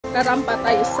Karampa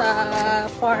tayo sa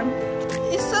farm.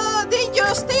 It's so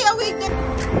dangerous. Stay away there.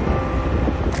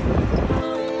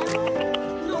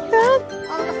 Look,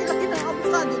 ang laki-laki ng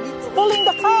avocado dito. Pulling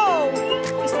the cow.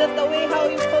 Is that the way how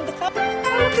you pull the cow?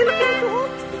 Ang laki-laki nito.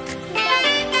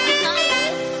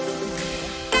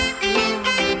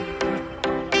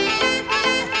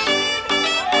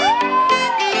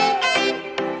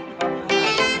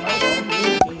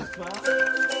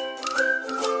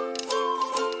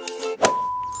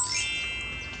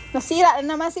 Nasira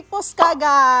na naman si Posca,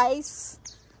 guys.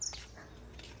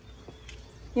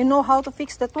 You know how to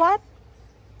fix that one?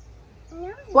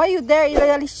 No. Why you there,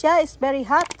 Alicia? It's very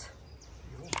hot.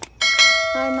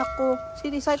 Ay, naku. Si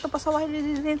Lisa, ito pasaway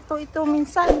dito. Ito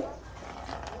minsan.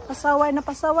 Pasaway na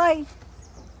pasaway.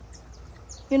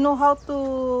 You know how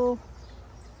to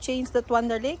change that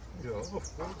one, darling? Yeah, of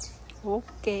course.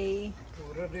 Okay.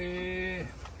 Already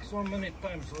so many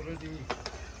times already.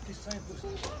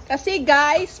 Kasi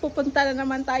guys, pupunta na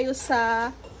naman tayo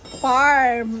sa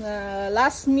farm.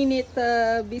 Last minute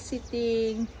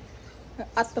visiting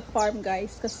at the farm,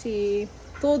 guys. Kasi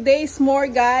 2 days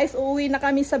more, guys. Uuwi na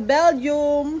kami sa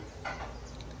Belgium.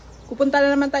 Pupunta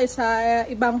na naman tayo sa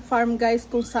ibang farm, guys,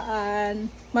 kung saan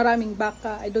maraming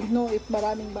baka. I don't know if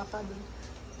maraming baka doon.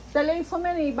 Selling so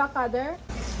many baka there?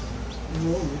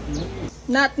 No.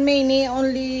 Not many,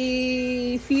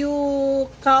 only few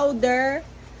cow there.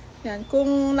 Yan,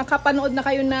 kung nakapanood na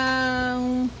kayo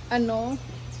ng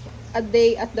a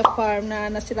day at the farm na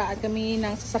nasiraan kami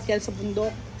ng sasakyan sa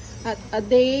bundok, at a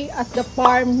day at the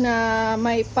farm na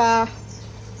may pa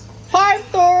farm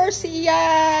tour si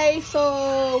Iyay. So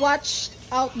watch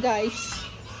out, guys.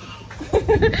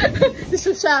 Si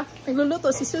Susha,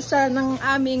 nagluluto si Susha ng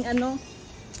aming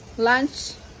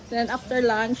lunch. Then after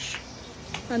lunch,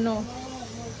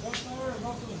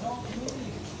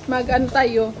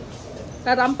 tayo,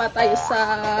 karampa tayo sa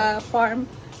farm.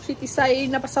 Si Tisay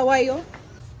napasaway, oh.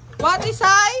 What,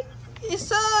 Tisay? It's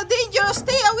so dangerous.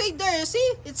 Stay away there.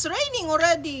 See? It's raining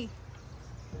already.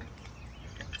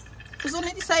 Gusto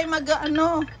ni Tisay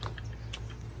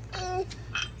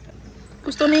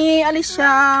gusto ni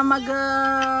Alicia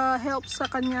mag-help sa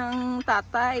kanyang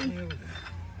tatay.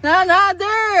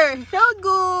 Another! Feel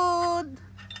good!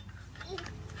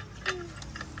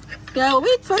 Yeah,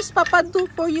 wait first, Papa do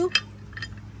for you.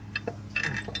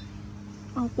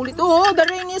 Ang kulit. Oh, the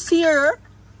rain is here.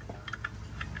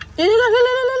 Go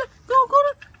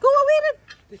away rin.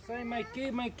 This is my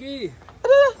key.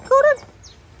 Go rin.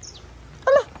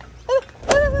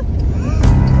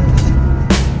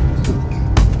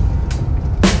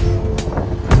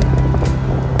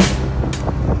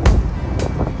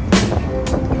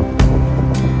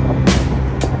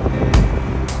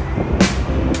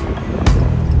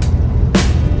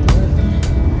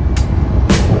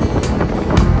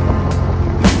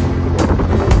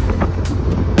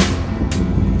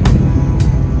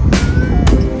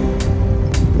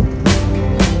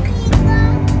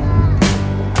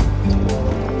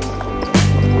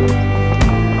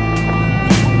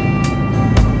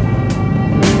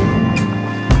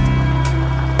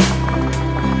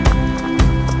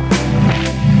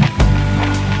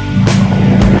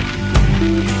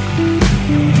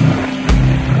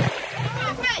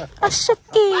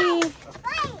 Ashaki!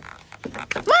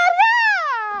 Maria!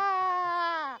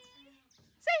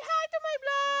 Say hi to my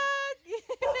vlog!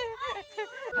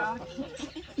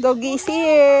 Doggy's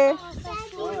here!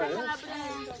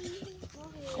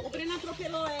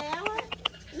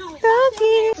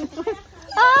 Doggy!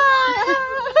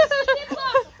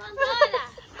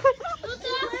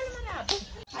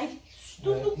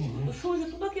 Tudo sujo,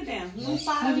 tudo aqui dentro. Não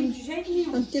para de jeito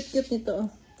nenhum. Ang cute nito.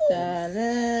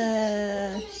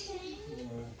 Tara!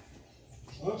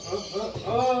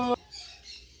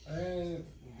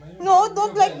 No,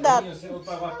 don't like that. Eu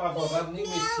estava apavorado, nem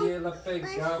mexia, ela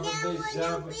pegava,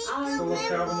 beijava,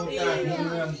 colocava no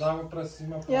carrinho e andava para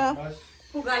cima, para baixo.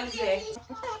 O galizé.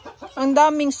 Ang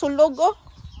daming sulog, oh.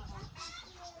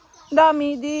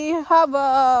 Dami. They have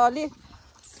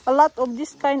a lot of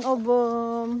this kind of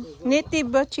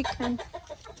native chicken.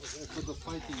 For the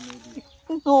fighting, maybe.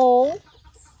 No,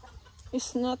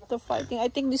 it's not the fighting. I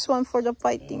think this one for the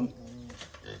fighting.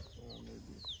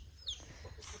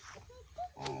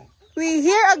 We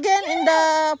here again in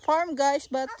the farm, guys,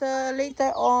 but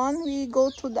later on we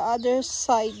go to the other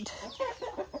side.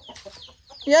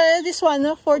 Yeah, this one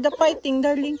for the fighting,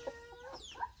 darling.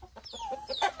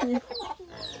 Yeah.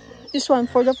 This one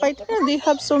for the fighting. Yeah, they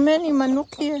have so many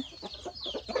manok here.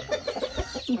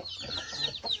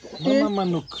 Mama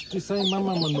manok. This is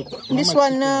mama manok. This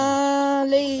one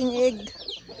laying egg.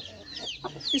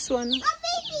 This one.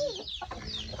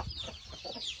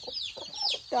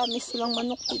 Dami silang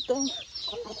manok dito.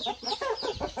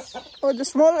 Oh, the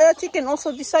small chicken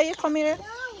also desire come here.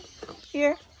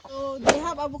 Here. So, they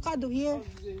have avocado here.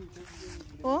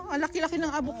 Oh, ang laki-laki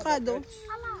ng avocado.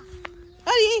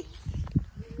 Ay!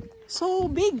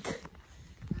 So big.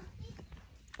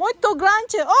 Muito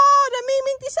grande. Oh, the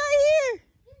miming tisay here.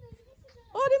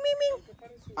 Oh, the miming.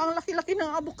 Ang laki-laki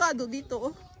ng avocado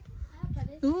dito.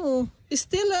 Oh.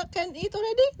 Still can eat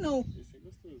already? No.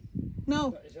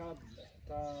 No. Já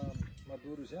tá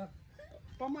maduro já?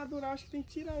 Pra madurar, acho que tem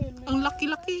que tirar ele, né? Ang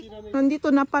laki-laki.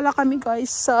 Nandito na pala kami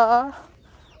guys sa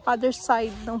other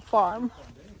side ng farm.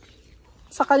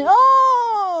 Sa kanila.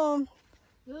 Oh!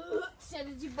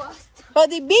 Cheiro de bosta. Oh,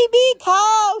 the baby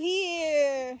cow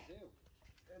here.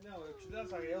 Não, eu te dou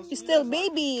essa. É Still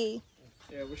baby.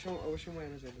 eu vou chamar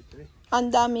ele já, tá?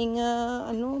 Ang daming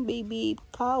baby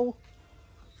cow.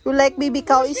 You like baby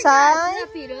cow, Isay?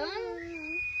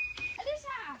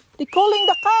 They calling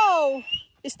the cow.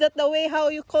 Is that the way how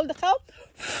you call the cow?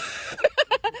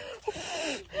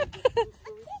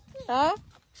 Ha?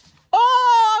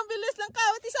 Oh, ang bilis ng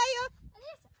cow, Isay.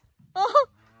 Oh,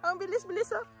 ang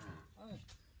bilis-bilis oh.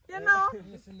 Yan oh.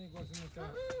 Esse negócio no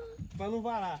carro. Pra não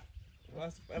varar.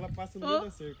 Ela passa no meio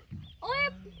da cerca.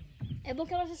 É bom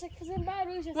que ela já sabe fazer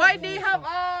barulho. Já Why they have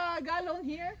a gallon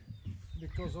here?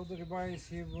 Because otherwise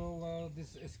he will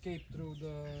escape through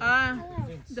the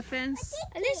fence. The fence.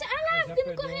 Alicia, olha lá,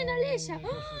 vindo correndo, Alicia.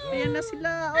 Ayan na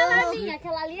sila. Ah, Oh. minha,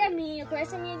 aquela ali é minha.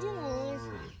 Conhece a minha de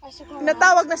longe. Acho que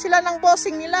Natawag na sila ng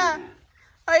bossing nila.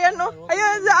 Ayan oh.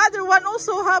 Ayan, the other one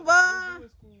also have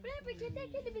porque tem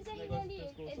aquele bezerrinho ali.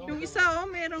 yung isa oh,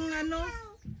 merong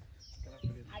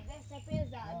A dessa é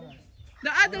pesada. the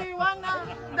other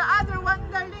one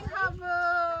darling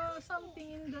have something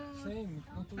in the Same,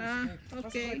 not to escape.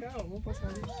 okay. Vamos passar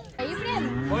ali. Aí,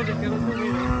 Breno. Pode, aquelas não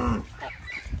vêm, né?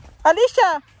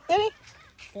 Alicia, ready?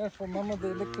 Careful, mama, the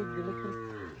electric.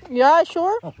 Yeah,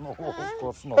 sure. No, of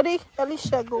course not. Ready?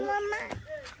 Alicia, go.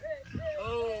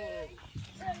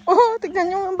 Oh, tignan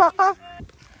niyo yung baka.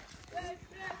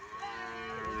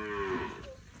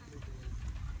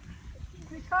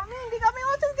 Hindi kami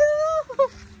utang ka.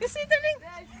 Kasi darling.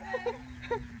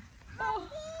 Oh,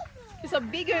 it's a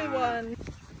bigger one.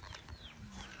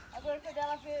 Agora quando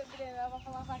ela vê, Breno, ela vai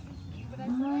falar aqui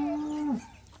brasileiro.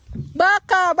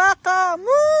 Baka,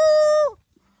 moo!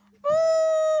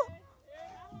 Moo!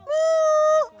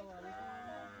 Moo!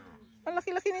 Ang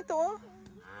laki-laki nito, oh.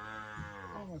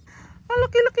 Ang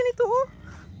laki-laki nito, oh.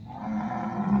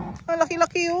 Ang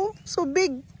laki-laki, oh. So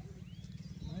big.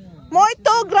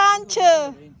 Muito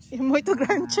grande. Muito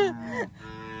grande.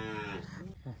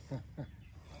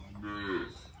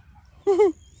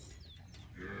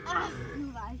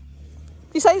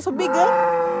 Isa is so big,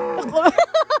 oh.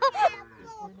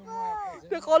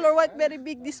 The color white, very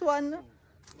big this one.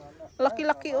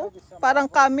 Laki-laki, oh.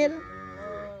 Parang camel.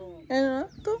 Ayan,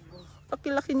 ito.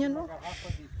 Laki-laki niya, no.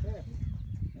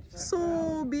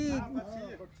 So big.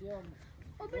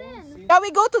 Now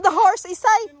we go to the horse,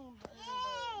 Isay.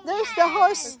 There's the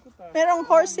horse. Merong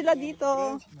horse sila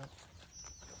dito.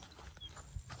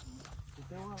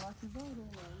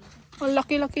 Ang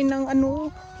laki-laki ng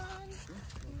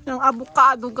ng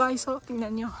avocado, guys. Oh,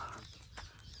 tingnan nyo.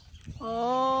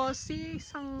 Oh, see,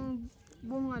 isang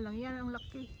bunga lang. Yan ang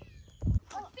laki.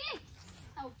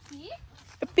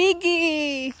 A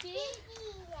piggy.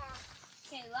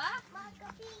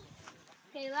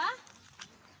 Kayla?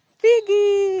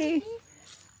 Piggy.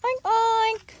 Oink,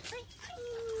 oink.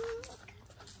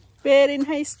 Very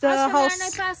nice the house.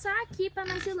 Nós passar aqui pra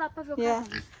nós ir lá pra ver o Yeah.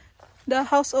 The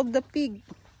house of the pig.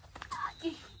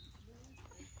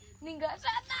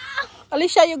 Engraçada.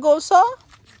 Alicia, you go so?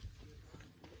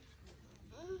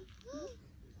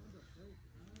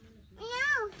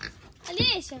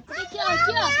 Alicia, aqui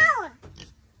ó.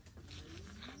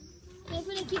 Vem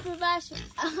por aqui por baixo.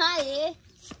 Aê.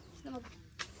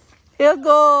 Feel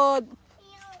good.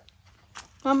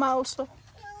 Mama also.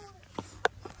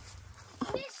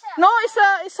 No, it's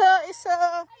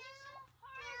a.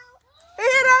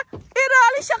 Ira,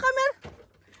 Alicia, come here.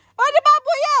 Oh, the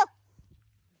baboy, yeah.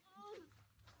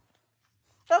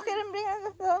 Okay, then bring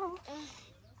her.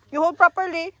 You hold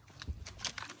properly.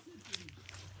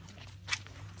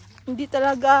 Hindi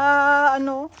talaga,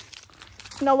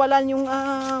 nawalan yung,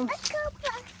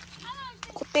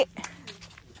 kuti.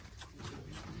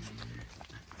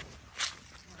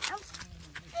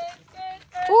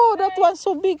 Oh, that one's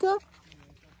so big, huh?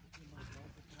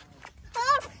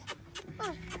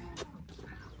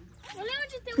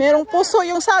 Merong puso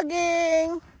yung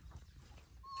saging.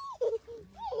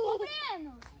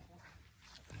 Breno.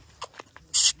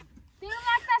 Tem um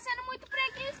lá que tá sendo muito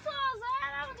preguiçoso. Olha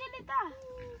lá onde ele tá.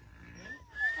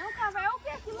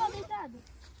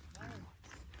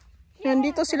 Yan,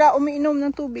 dito sila umiinom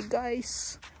ng tubig,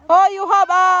 guys. Oh, you have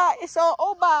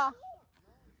Oba.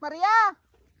 Maria.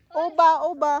 Oba.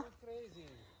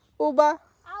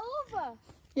 A uva?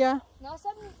 Yeah. Nossa,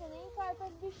 você nem corta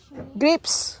os bichinhos.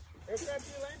 Grapes. Eu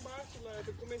catei lá embaixo, lá.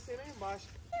 Eu comecei lá embaixo.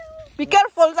 Be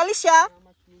careful, Alicia.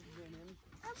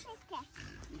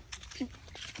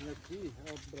 Aqui,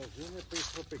 o Brasil é país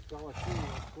tropical aqui,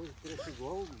 as coisas crescem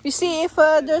igual. You see if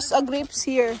there's a grapes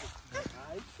here.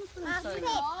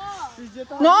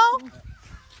 No?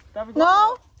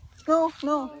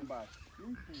 No.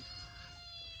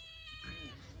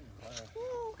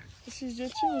 Esses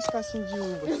dias tinha uns cacinhos de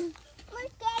uva.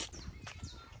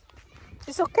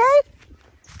 It's okay?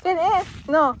 Can eat?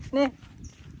 No, ne.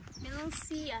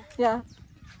 Melancia. Yeah.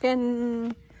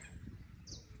 Can...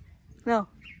 No.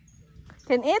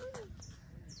 Can eat?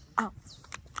 Ah.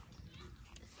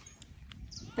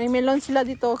 May melon sila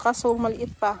dito, kaso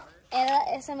maliit pa.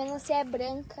 Essa melancia é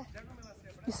branca.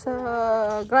 Isa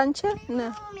granche?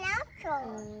 Na.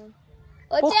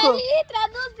 Ô, Thierry,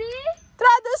 traduzir.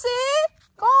 Traduzir!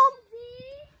 Come!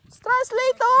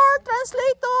 Translator!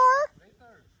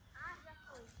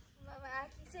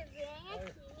 Aqui você vem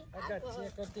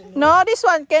aqui. No, this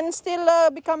one can still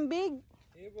become big.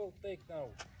 It will take now.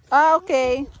 Ah,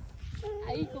 okay.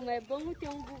 Aí, como é bom ter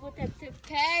Google perto.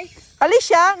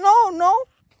 Alicia, no.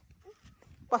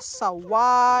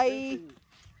 Pasaway.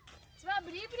 Você vai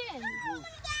abrir, Breno?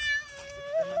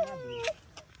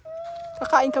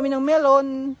 Kakain kami ng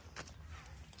melon.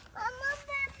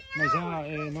 Mas já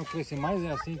não cresce mais,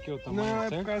 é assim que eu tamanho, Não, é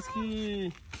certo? por causa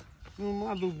que não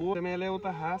adubou. Também ela é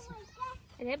outra raça.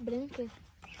 Ela é branca. It's,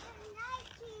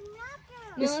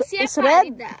 Melancia é it's red?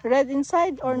 pálida. Red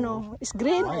inside or no? It's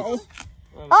green?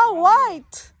 Oh,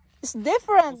 white! It's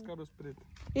different. Os caroços pretos.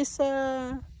 It's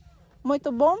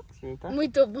muito bom? Sim, tá?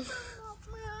 Muito bom.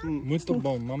 Muito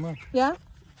bom, mamãe. Yeah?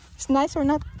 It's nice or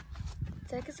not?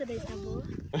 Será que essa daí tá boa?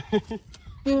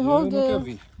 You Eu hold nunca the...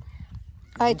 vi.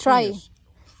 I try.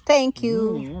 Thank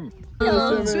you.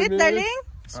 Sweet, darling?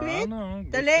 Ah, Sweet? não,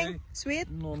 Darling? gostei. Sweet?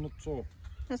 Não, não sou.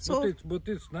 That's all. But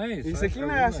it's nice. Isso aqui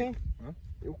nasce, hein? Hã?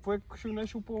 Eu fui, nós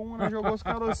chupou uma, nós jogou os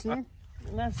carocinhos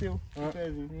e nasceu. Ah. Um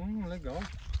pezinho. Legal.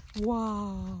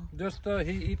 Wow. Just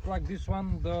he eat like this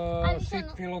one, the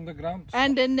seed fell on the ground.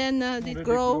 And then they Already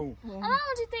grow. Ah,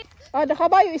 onde tem? Oh, the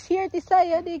kabayo is here,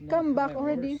 Tisaya. They come back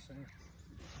already.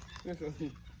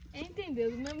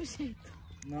 Entendeu? Do mesmo jeito.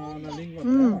 Na língua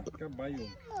caballo.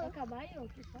 É caballo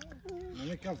que fala?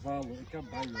 Não é cavalo, é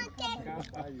caballo.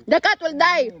 Caballo. The cat will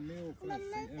die. É meu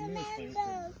francês.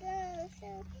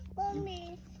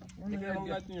 Um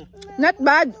gatinho. Not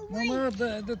bad. Mama,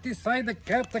 the this side, the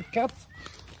cat.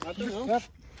 Nada não. Cat.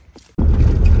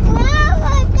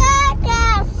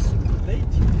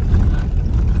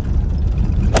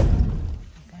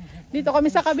 Dito kami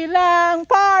sa kabilang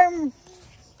farm.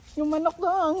 Yung manok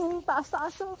doon,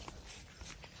 taas-taas.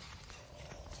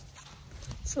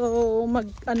 So,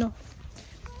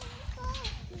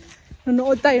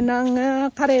 nunood tayo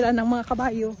ng karera ng mga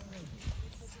kabayo.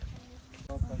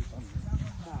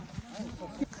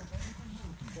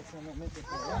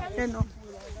 Yan o.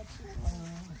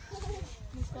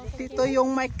 Dito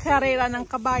yung may karera ng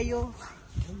kabayo.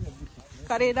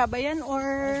 Karera ba yan or...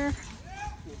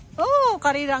 Oh,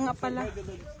 karera nga pala.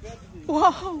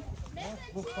 Wow!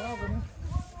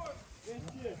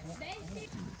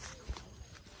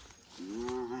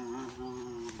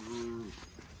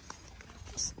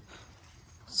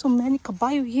 So many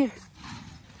kabayo here.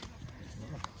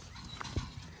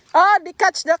 Ah, they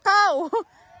catch the cow.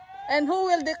 And who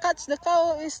will they catch the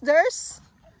cow is theirs?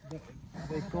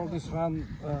 They call this one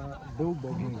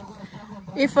bulldogging.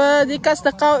 If they catch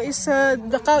the cow is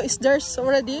theirs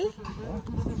already.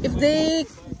 If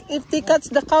they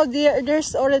catch the cow,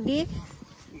 theirs already.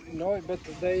 No, but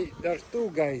there's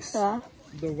two guys. Yeah.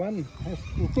 The one has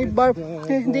to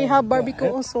They have barbecue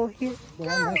also here. The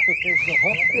one has to catch the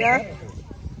hot. Yeah.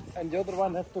 And the other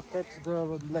one has to catch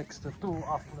the legs, the two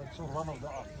off legs, or one of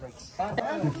the off legs.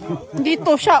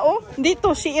 Dito siya, oh.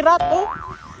 Dito si Irat, oh.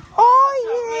 Oh,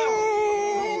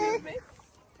 yeah!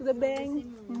 To the bang.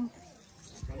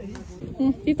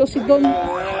 Dito si Don.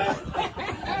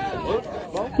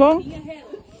 Bong?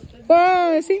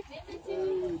 Ah, see?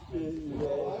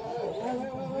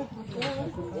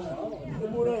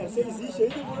 Você existe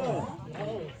aí,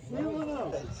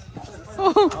 Demorão?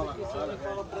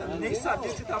 Nem sabia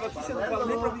que você tava aqui, você não fala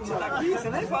nem pra mim que você tá aqui, você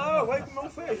nem fala, vai comer um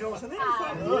feijão, você nem me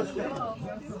fala.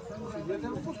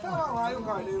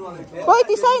 Oi,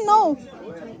 Tisay, no.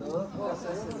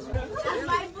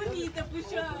 Mais bonita,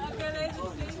 puxou a peleia de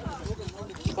vocês.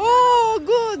 Oh,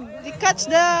 good. They catch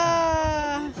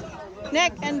the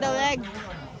Neck and the leg.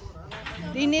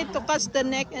 They need to catch the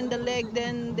neck and the leg,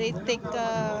 then they take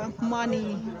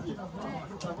money.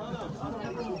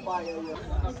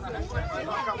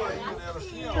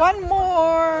 One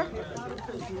more.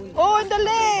 Oh, and the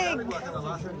leg.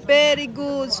 Very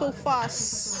good, so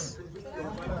fast.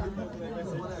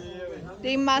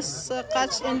 They must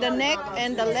catch in the neck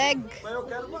and the leg.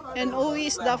 And who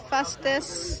is the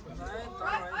fastest?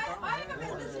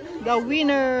 The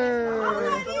winner.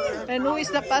 And who is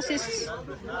the fastest?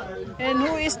 And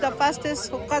who is the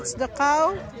fastest who cuts the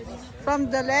cow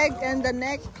from the leg and the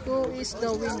neck? Who is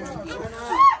the winner?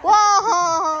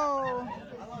 Wow!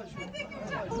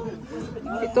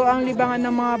 Ito ang libangan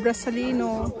ng mga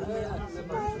Braziliano.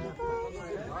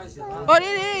 Oh,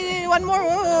 one more.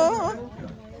 Oh.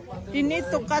 You need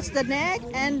to catch the neck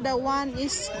and the one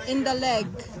is in the leg.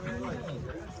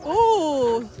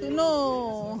 Oh,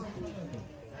 no.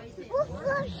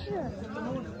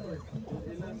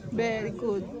 Very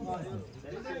good.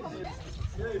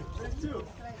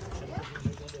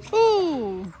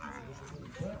 Ooh.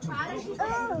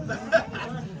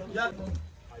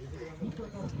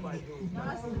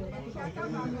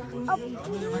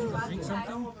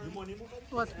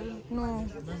 What? No.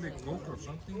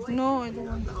 No, I don't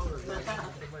want.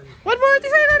 One more.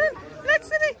 Let's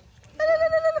see.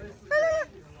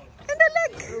 And the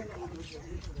leg.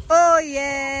 Oh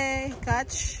yeah,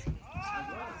 catch.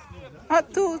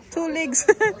 Two legs.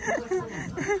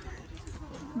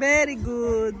 Very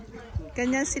good.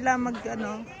 Ganyan sila mag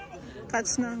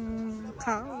catch ng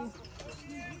cow.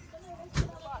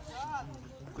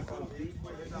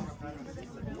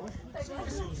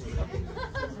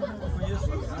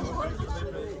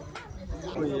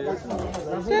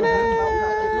 Tada!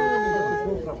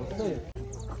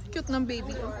 Cute ng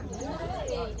baby.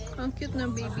 Ang cute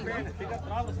ng baby.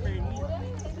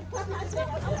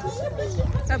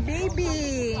 A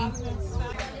baby.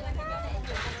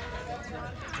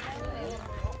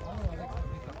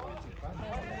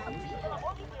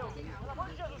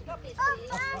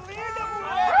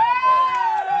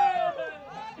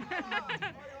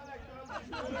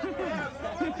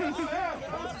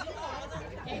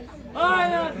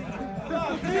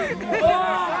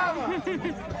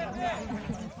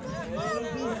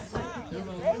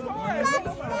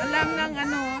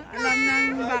 Alam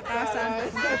ng baka saan.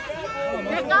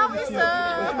 The cow is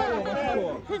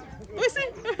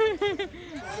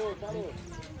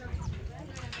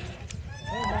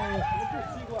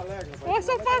Oh,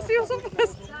 so fast, you're so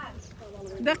fast.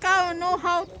 The cow know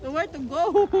where to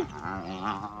go.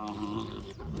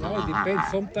 No, it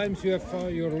depends. Sometimes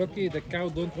you're lucky, the cow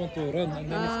don't want to run,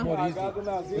 and then it's more easy.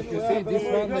 But you see, this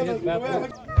one, they had bad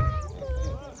luck.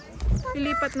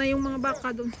 Ilipat na yung mga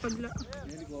baka doon sa pagla.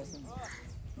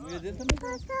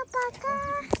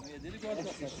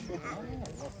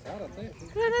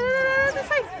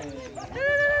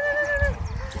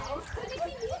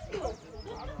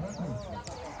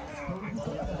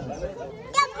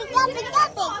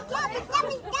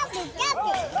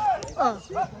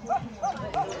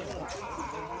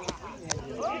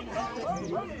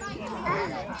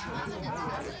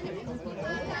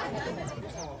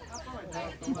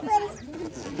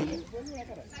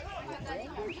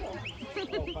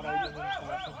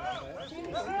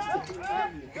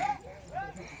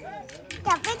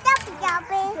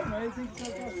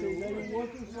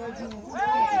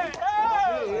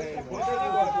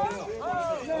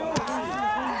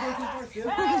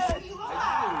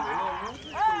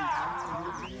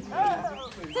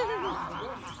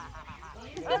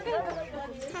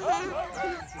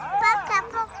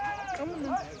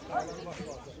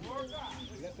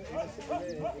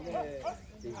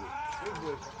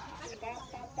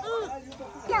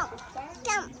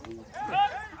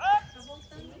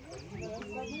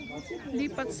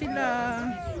 Lipat sila.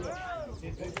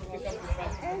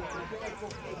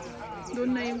 Doon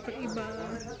na yung iba.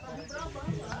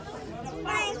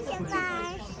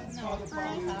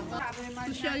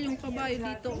 Social yung kabayo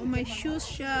dito. May shoes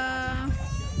siya.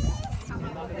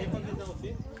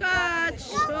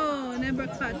 Catch! Oh, never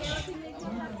catch.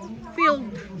 Field.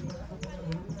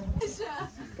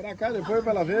 Pra cá depois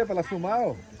pra ela ver, pra ela filmar,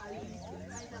 ó.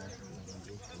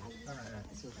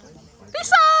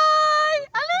 Pisay!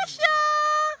 Alicia!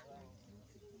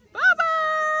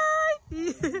 Bye-bye!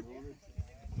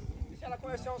 Deixa ela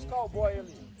conhecer uns cowboys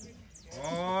ali.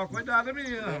 Ó, cuidado,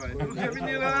 menina, velho. Não tinha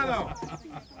menina lá, não.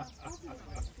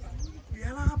 E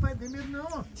ela, rapaz, tem medo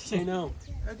não. Sei não.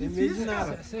 É difícil,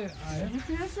 cara. É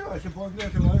difícil, ó. Você pode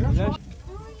ver lá, já pode.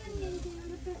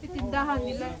 Itindahan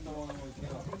nila.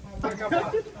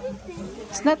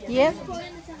 It's not yet.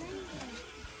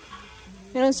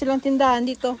 Meron silang tindahan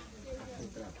dito.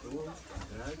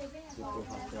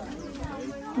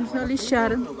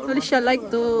 Alicia like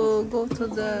to go to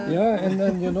the... Yeah, and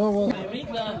then you know what?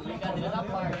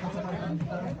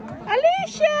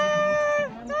 Alicia!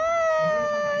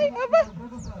 Hi! Aba!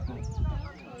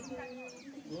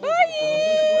 Hi!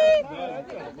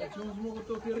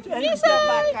 Lisa!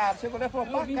 Você quando falou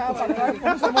pra cá,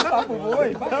 começou a mostrar pro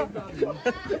boi.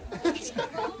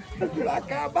 Pra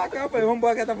cá, pai. Vamos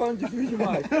embora que tá falando difícil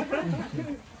demais.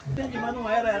 Mas não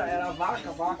era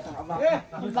vaca.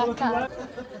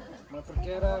 Mas porque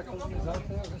era colonizado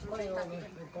pelos espanhóis, né?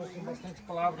 Então tem bastante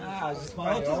palavras. Ah, os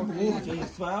espanhóis tudo burro, os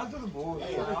espanhóis tudo burro.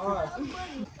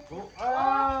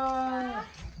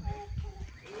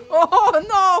 Oh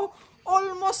no!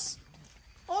 Almost!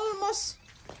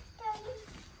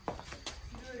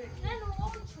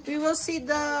 We will see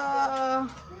the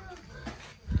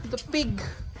pig.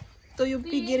 Ito yung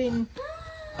pig rin.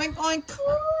 Oink oink.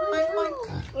 Oink oink.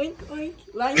 Oink, oink.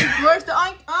 Where's the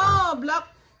oink? Ah, black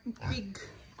pig.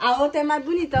 A outra é mais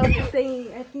bonita, a outra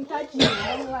é pintadinha.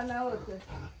 Vamos lá na outra.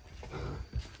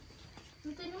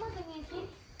 Não tem nenhuma galinha aqui?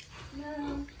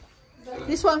 Não.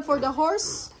 This one for the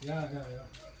horse. Yeah.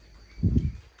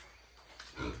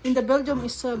 In the Belgium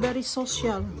is very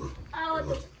social. A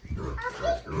outra.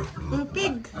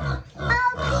 Pig.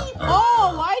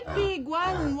 Oh, white pig.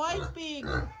 One white pig.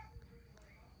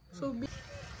 So big.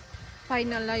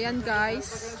 Final na yan,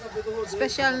 guys.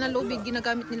 Special na lubid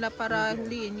ginagamit nila para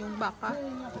huliin yung baka.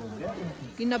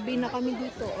 Ginabi na kami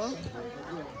dito, oh.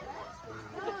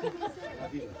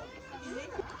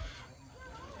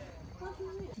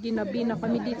 Ginabi na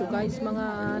kami dito, guys. Mga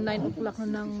 9 o'clock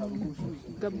na ng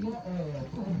gabi.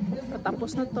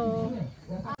 Patapos na to.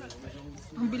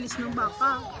 Ang bilis ng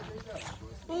baka.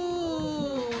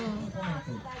 Oh,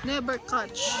 never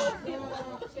catch.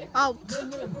 Out.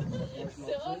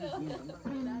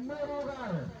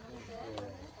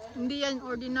 Hindi yan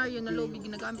ordinaryo na lubid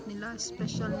ginagamit nila.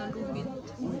 Special na lubid.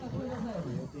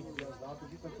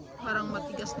 Parang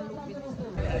matigas na lubid.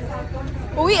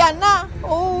 Uwian na!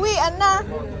 Uwian na!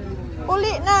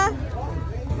 Uli na!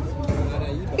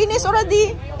 Finish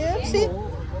already! Yeah, see?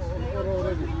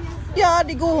 Yeah,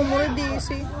 they go home already,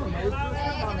 see?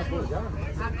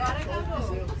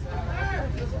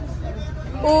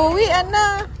 Uwian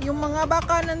na! Yung mga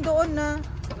baka nandoon na.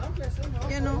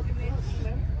 Yan o.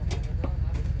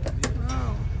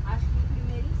 Wow.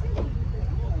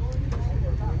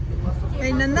 Ay,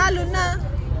 nanalo na.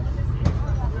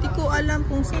 Hindi ko alam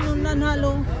kung sino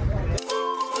nanalo.